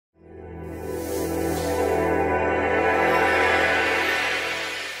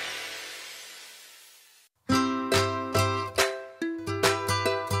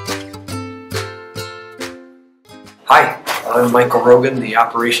I'm Michael Rogan, the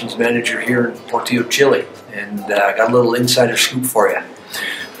operations manager here in Portillo, Chile, and I got a little insider scoop for you.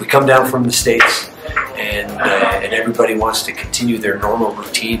 We come down from the States, and everybody wants to continue their normal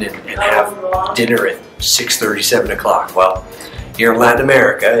routine and have dinner at 6:30, 7 o'clock. Well, here in Latin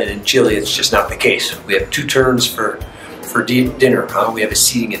America and in Chile, it's just not the case. We have two turns for dinner. We have a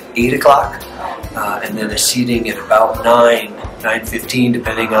seating at 8 o'clock and then a seating at about 9:15,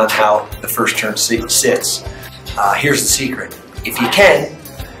 depending on how the first turn sits. Here's the secret. If you can,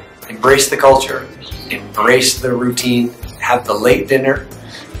 embrace the culture, embrace the routine, have the late dinner.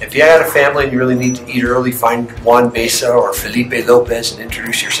 If you got a family and you really need to eat early, find Juan Besa or Felipe Lopez and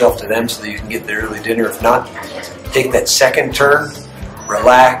introduce yourself to them so that you can get the early dinner. If not, take that second turn,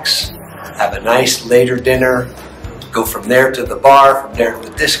 relax, have a nice later dinner, go from there to the bar, from there to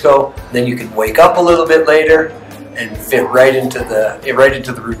the disco, then you can wake up a little bit later and fit right into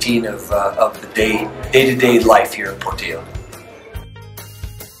the routine of the day-to-day life here in Portillo.